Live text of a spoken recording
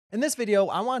In this video,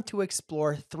 I want to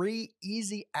explore three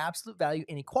easy absolute value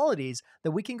inequalities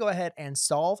that we can go ahead and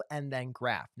solve and then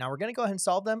graph. Now, we're going to go ahead and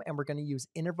solve them, and we're going to use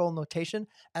interval notation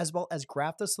as well as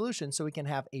graph the solution so we can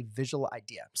have a visual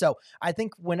idea. So I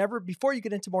think before you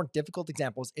get into more difficult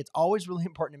examples, it's always really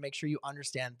important to make sure you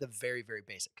understand the very, very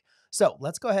basic. So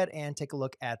let's go ahead and take a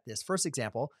look at this first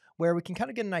example where we can kind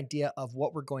of get an idea of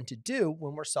what we're going to do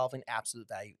when we're solving absolute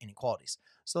value inequalities.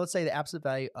 So let's say the absolute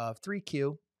value of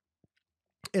 3q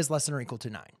is less than or equal to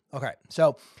 9. Okay,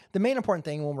 so the main important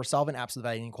thing when we're solving absolute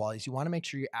value inequalities, you want to make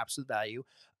sure your absolute value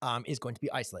is going to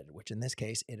be isolated, which in this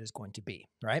case, it is going to be,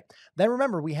 right? Then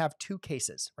remember, we have two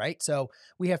cases, right? So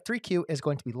we have 3q is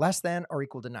going to be less than or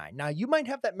equal to 9. Now, you might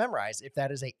have that memorized if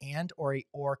that is a and or a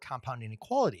or compound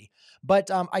inequality, but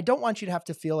I don't want you to have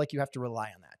to feel like you have to rely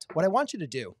on that. What I want you to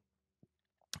do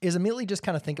is immediately just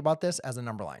kind of think about this as a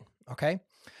number line, okay?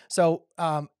 So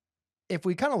if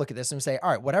we kind of look at this and we say, all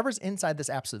right, whatever's inside this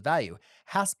absolute value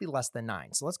has to be less than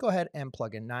 9. So let's go ahead and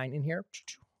plug in 9 in here.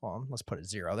 Well, let's put a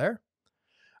 0 there.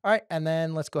 All right, and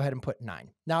then let's go ahead and put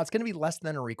 9. Now it's going to be less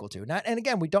than or equal to. Now, and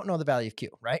again, we don't know the value of q,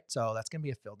 right? So that's going to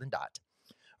be a filled in dot.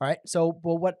 All right, so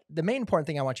well, what the main important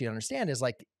thing I want you to understand is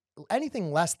like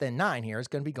anything less than 9 here is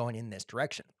going to be going in this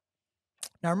direction.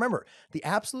 Now remember, the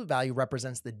absolute value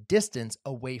represents the distance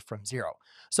away from 0.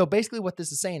 So basically what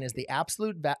this is saying is the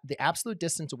absolute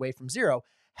distance away from 0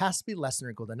 has to be less than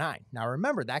or equal to 9. Now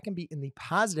remember, that can be in the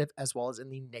positive as well as in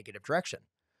the negative direction.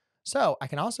 So I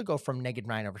can also go from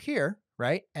 -9 over here,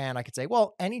 right? And I could say,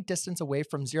 well, any distance away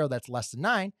from 0 that's less than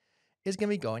 9 is going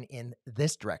to be going in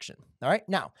this direction. All right.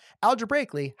 Now,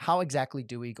 algebraically, how exactly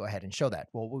do we go ahead and show that?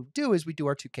 Well, what we do is we do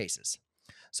our two cases.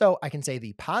 So I can say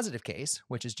the positive case,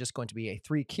 which is just going to be a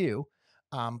 3q,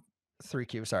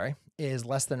 is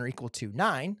less than or equal to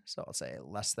 9. So I'll say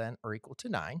less than or equal to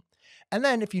 9. And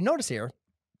then if you notice here,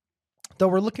 though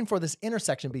we're looking for this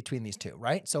intersection between these two,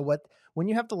 right? So when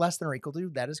you have the less than or equal to,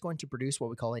 that is going to produce what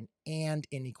we call an and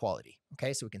inequality.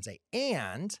 Okay, so we can say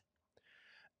and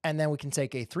then we can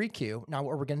take a 3q. Now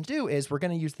what we're going to do is we're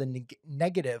going to use the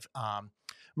negative.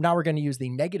 Now we're going to use the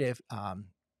negative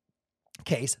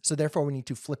case. So therefore we need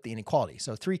to flip the inequality.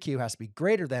 So 3q has to be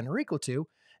greater than or equal to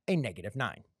a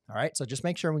 -9. All right. So just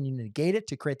make sure when you negate it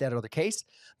to create that other case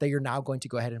that you're now going to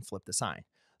go ahead and flip the sign.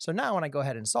 So now when I go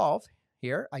ahead and solve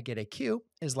here, I get a q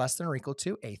is less than or equal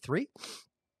to a 3.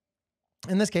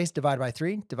 In this case, divide by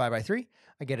 3,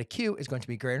 I get a q is going to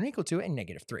be greater than or equal to a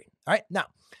 -3. All right. Now,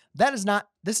 this is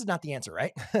not the answer,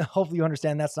 right? Hopefully you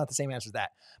understand that's not the same answer as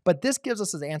that. But this gives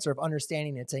us the answer of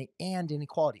understanding it's a and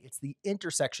inequality. It's the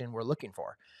intersection we're looking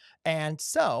for. And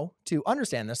so to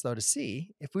understand this, though, to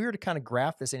see, if we were to kind of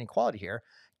graph this inequality here,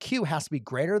 q has to be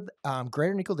greater than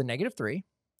or equal to -3.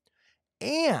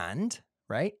 And,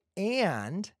 right,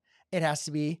 and it has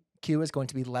to be, q is going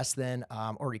to be less than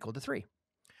or equal to 3.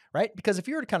 Right? Because if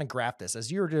you were to kind of graph this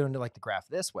as you were doing like the graph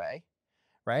this way,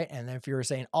 right? And then if you were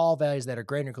saying all values that are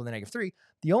greater than or equal to -3,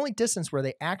 the only distance where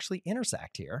they actually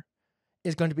intersect here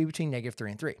is going to be between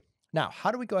 -3 and 3. Now,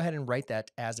 how do we go ahead and write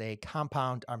that as an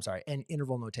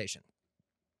interval notation?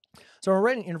 So when we're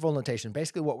writing interval notation,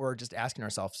 basically what we're just asking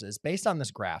ourselves is, based on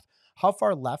this graph, how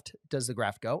far left does the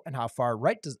graph go and how far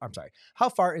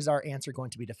is our answer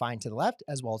going to be defined to the left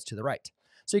as well as to the right?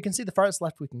 So you can see the farthest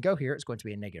left we can go here is going to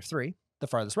be a -3. The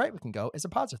farthest right we can go is a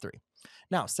 +3.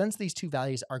 Now, since these two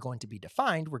values are going to be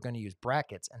defined, we're going to use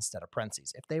brackets instead of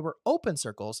parentheses. If they were open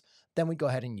circles, then we go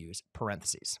ahead and use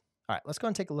parentheses. All right, let's go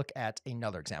and take a look at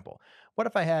another example. What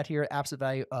if I had here absolute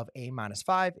value of a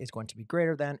 -5 is going to be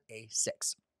greater than a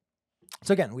 6?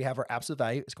 So again, we have our absolute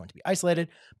value is going to be isolated,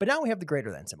 but now we have the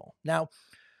greater than symbol. Now,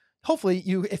 hopefully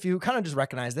if you kind of just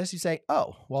recognize this, you say,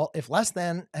 oh, well, if less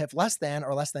than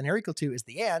or equal to is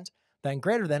the and, then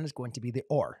greater than is going to be the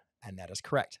or. And that is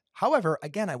correct. However,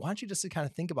 again, I want you just to kind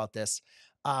of think about this,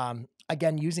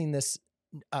 again, using this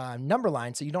number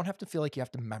line so you don't have to feel like you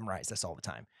have to memorize this all the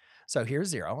time. So here's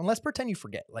 0. And let's pretend you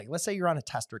forget. Like, let's say you're on a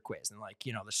test or quiz and like,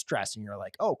 the stress and you're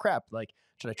like, oh, crap. Like,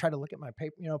 should I try to look at my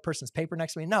paper, person's paper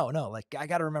next to me? No, like I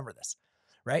got to remember this,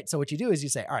 right? So what you do is you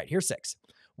say, all right, here's 6.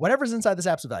 Whatever's inside this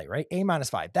absolute value, right? A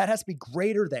 -5, that has to be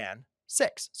greater than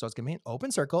 6. So it's going to be an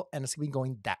open circle and it's going to be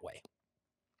going that way.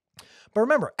 But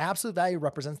remember, absolute value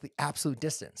represents the absolute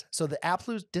distance. So the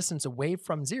absolute distance away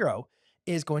from 0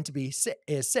 is going to be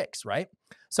 6, right?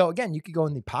 So again, you could go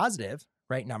in the positive,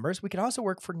 right, numbers. We can also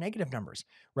work for negative numbers,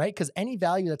 right? Because any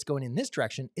value that's going in this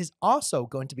direction is also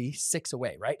going to be 6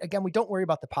 away, right? Again, we don't worry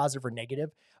about the positive or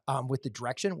negative with the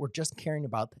direction. We're just caring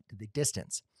about the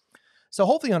distance. So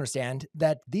hopefully you understand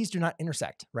that these do not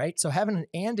intersect, right? So having an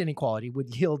and inequality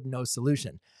would yield no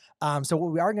solution. So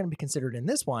what we are going to be considered in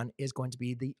this one is going to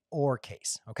be the OR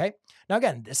case, okay? Now,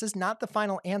 again, this is not the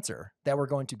final answer that we're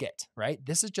going to get, right?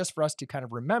 This is just for us to kind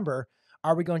of remember,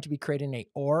 are we going to be creating a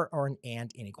OR or an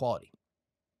AND inequality?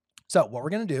 So what we're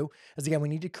going to do is, again, we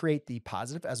need to create the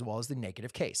positive as well as the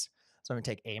negative case. So I'm going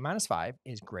to take a minus 5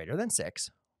 is greater than 6,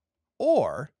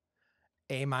 or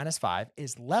a minus 5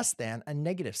 is less than a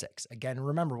negative 6. Again,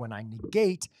 remember, when I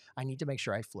negate, I need to make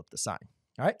sure I flip the sign.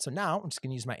 All right, so now I'm just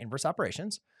going to use my inverse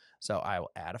operations. So I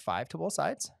will add a 5 to both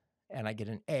sides, and I get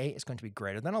an a is going to be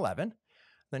greater than 11.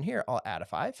 Then here I'll add a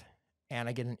 5, and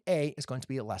I get an a is going to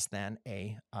be less than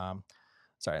a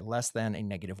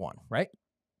negative 1, right?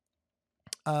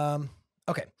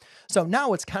 Okay, so now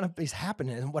what's kind of is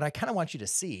happening, and what I kind of want you to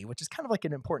see, which is kind of like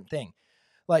an important thing,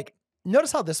 like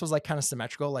notice how this was like kind of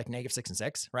symmetrical, like negative 6 and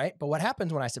 6, right? But what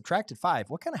happens when I subtracted 5?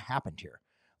 What kind of happened here?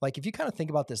 Like if you kind of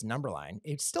think about this number line,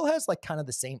 it still has like kind of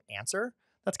the same answer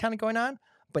that's kind of going on.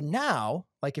 But now,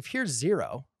 like if here's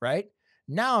 0, right?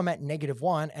 Now I'm at negative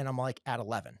 1 and I'm like at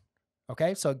 11.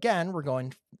 Okay, so again, we're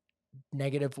going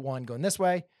negative 1 going this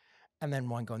way and then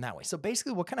 1 going that way. So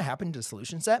basically what kind of happened to the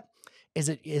solution set is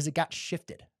it got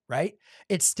shifted, right?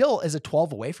 It still is a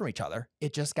 12 away from each other.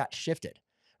 It just got shifted,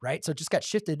 right? So it just got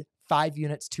shifted 5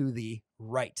 units to the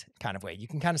right kind of way. You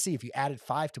can kind of see if you added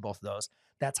 5 to both of those,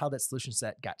 that's how that solution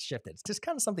set got shifted. It's just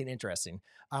kind of something interesting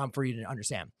for you to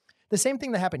understand. The same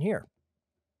thing that happened here.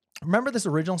 Remember, this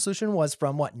original solution was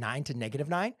from what, 9 to negative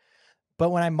 9?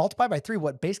 But when I multiplied by 3,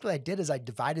 what basically I did is I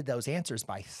divided those answers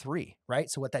by 3,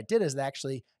 right? So what that did is it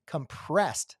actually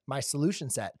compressed my solution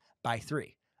set by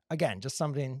 3. Again, just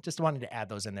wanted to add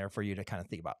those in there for you to kind of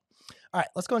think about. All right,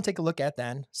 let's go and take a look at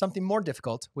then something more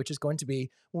difficult, which is going to be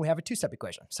when we have a two-step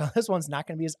equation. So this one's not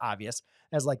going to be as obvious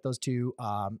as like those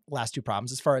last two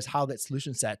problems as far as how that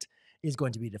solution set is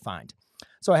going to be defined.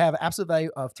 So I have absolute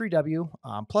value of 3w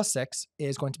plus 6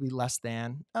 is going to be less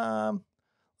than,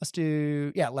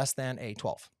 less than a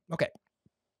 12. Okay.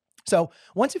 So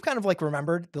once you've kind of like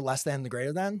remembered the less than, the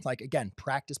greater than, like again,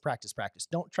 practice.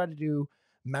 Don't try to do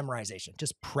memorization,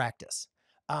 just practice.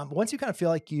 Once you kind of feel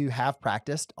like you have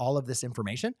practiced all of this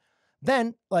information,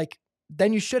 then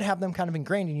you should have them kind of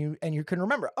ingrained in you, and you can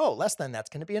remember, oh, less than, that's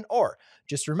going to be an OR.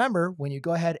 Just remember when you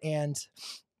go ahead and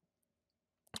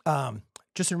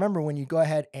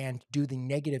do the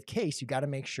negative case, you got to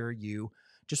make sure you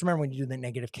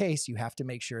have to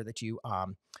make sure that you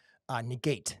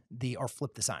negate or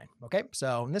flip the sign. Okay,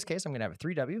 so in this case, I'm going to have a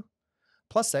 3w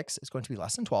plus 6 is going to be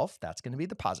less than 12. That's going to be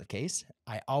the positive case.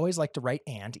 I always like to write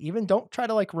and. Even don't try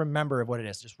to like remember what it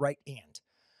is. Just write and.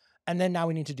 And then now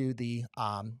we need to do the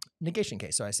negation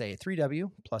case. So I say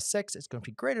 3w plus 6 is going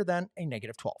to be greater than a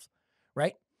negative 12,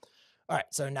 right? All right,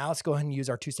 so now let's go ahead and use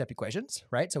our two-step equations,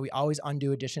 right? So we always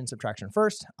undo addition and subtraction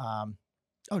first.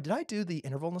 Oh, did I do the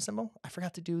interval in the symbol? I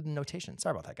forgot to do the notation.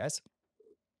 Sorry about that, guys.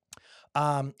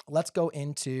 Let's go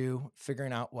into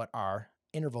figuring out what our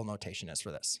interval notation is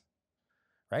for this,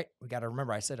 right? We got to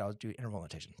remember I said I'll do interval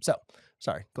notation. So,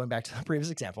 sorry, going back to the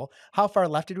previous example, how far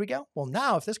left did we go? Well,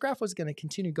 now if this graph was going to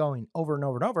continue going over and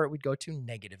over and over, it would go to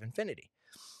negative infinity,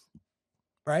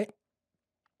 right?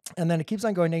 And then it keeps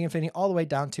on going negative infinity all the way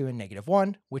down to a negative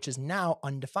 1, which is now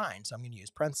undefined. So I'm going to use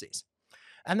parentheses.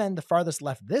 And then the farthest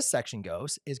left this section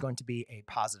goes is going to be a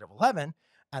positive 11.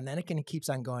 And then it keeps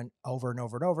on going over and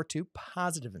over and over to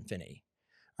positive infinity.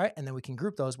 All right. And then we can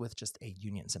group those with just a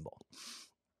union symbol.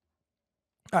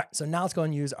 All right. So now let's go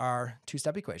and use our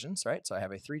two-step equations, right? So I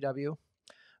have a 3w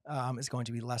is going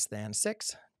to be less than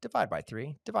 6, divide by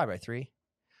 3,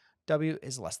 w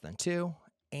is less than 2,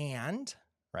 and,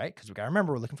 right, because we got to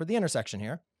remember we're looking for the intersection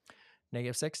here.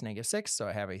 Negative 6. So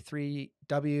I have a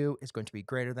 3w is going to be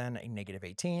greater than a negative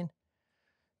 18.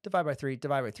 Divide by 3,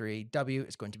 w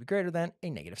is going to be greater than a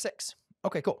negative 6.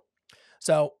 Okay, cool.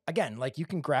 So again, like you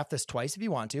can graph this twice if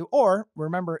you want to, or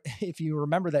remember, if you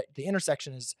remember that the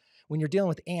intersection is, when you're dealing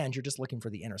with and, you're just looking for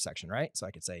the intersection, right? So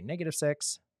I could say negative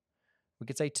 6, we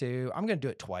could say 2. I'm going to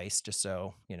do it twice just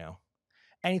so, you know,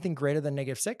 anything greater than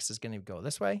negative 6 is going to go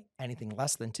this way. Anything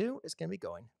less than 2 is going to be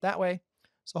going that way.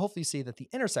 So hopefully you see that the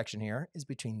intersection here is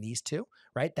between these two,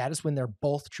 right? That is when they're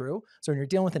both true. So when you're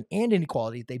dealing with an and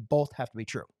inequality, they both have to be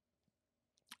true.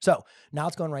 So now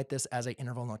let's go and write this as an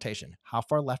interval notation. How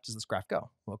far left does this graph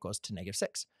go? Well, it goes to negative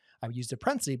 6. I've used a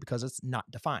parenthesis because it's not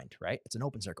defined, right? It's an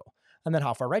open circle. And then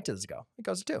how far right does this go? It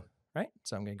goes to 2, right?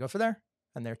 So I'm going to go for there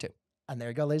and there too. And there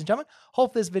you go, ladies and gentlemen.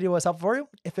 Hope this video was helpful for you.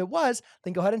 If it was,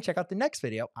 then go ahead and check out the next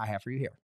video I have for you here.